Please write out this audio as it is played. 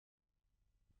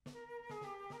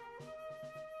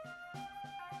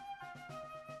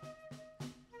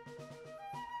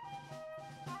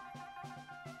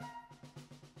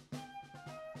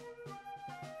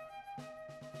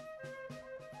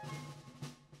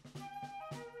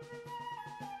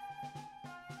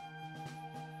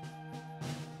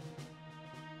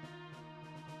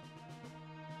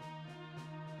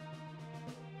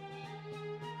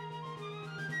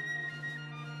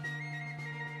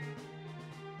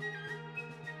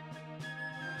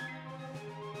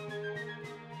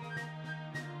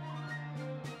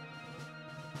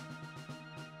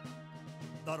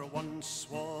There once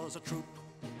was a troop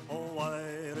o'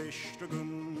 Irish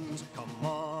dragoons come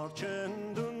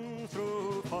marching down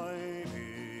through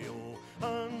Fyvie, oh,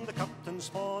 and the captain's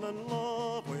fallen in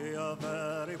love with a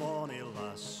very bonny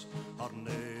lass. Her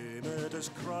name it is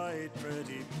cried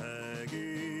Pretty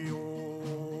Peggy,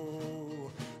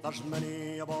 oh. There's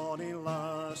many a bonny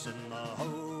lass in the how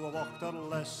a walked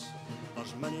less.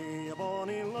 There's many a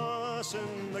bonny lass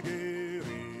in the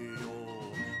Geary,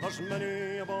 oh. There's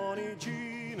many a bonny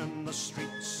Jean in the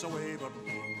streets of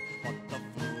Aberdeen, but the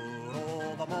floor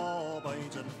of the mob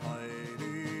bides in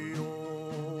Fyvie,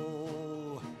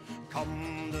 oh.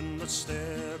 Come down the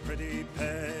stair, Pretty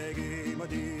Peggy, my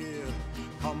dear.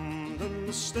 Come down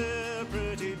the stair,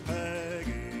 Pretty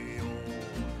Peggy, oh.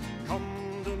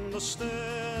 Come down the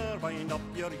stair, wind up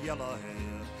your yellow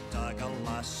hair, take a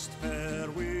last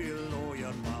farewell o'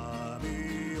 your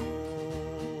mammy,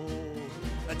 oh.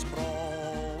 It's braw,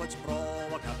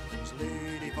 a captain's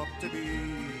lady for to be.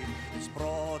 It's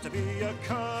braw to be a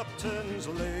captain's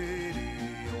lady,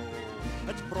 oh.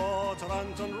 It's braw to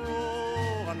rant and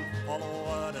row and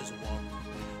follow at his word,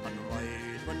 and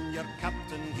ride when your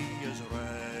captain he is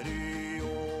ready,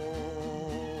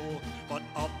 oh. But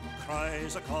up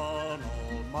cries a colonel,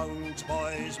 mount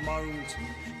boys mount.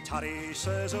 Tarry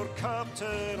says our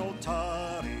captain, oh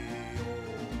tarry, oh.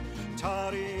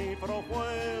 Tarry for a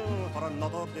while, for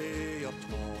another day or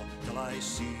two, till I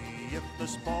see if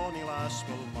this bonny lass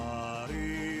will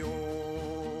marry,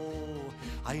 oh.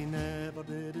 I never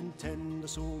did intend a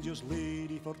soldier's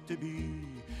lady for to be.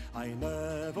 I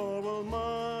never will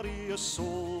marry a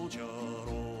soldier,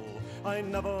 oh. I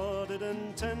never did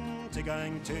intend to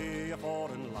gang to a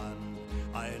foreign land.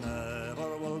 I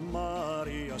never will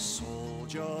marry a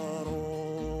soldier,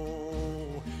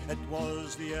 oh. It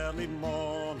was the early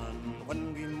morning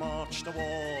when we marched to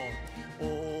war,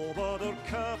 oh, but our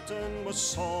captain was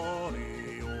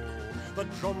sorry, oh. The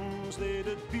drums they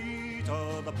did beat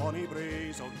o'er the bonny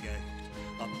braes of Gecht,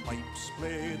 the pipes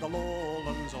played the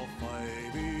lowlands of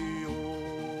Fyvie, oh.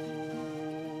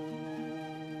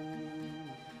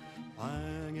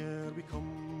 Lang ere we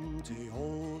come to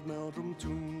old Meldrum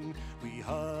town, we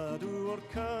had our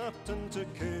captain to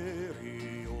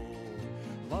carry, oh.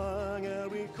 Lang ere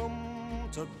we come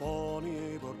to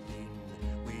bonny Aberdeen,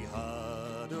 we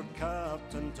had our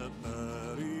captain to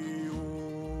bury, oh.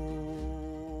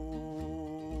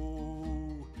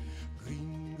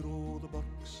 Green grow the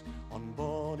birks on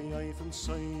bonny Ithen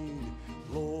side,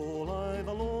 low lie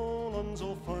the lowlands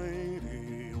of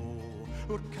Fyvie, oh.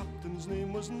 Our captain's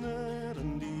name was Ned,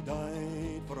 and he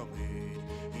died for a maid.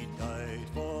 He died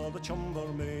for the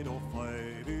chambermaid of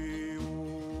Fyvie.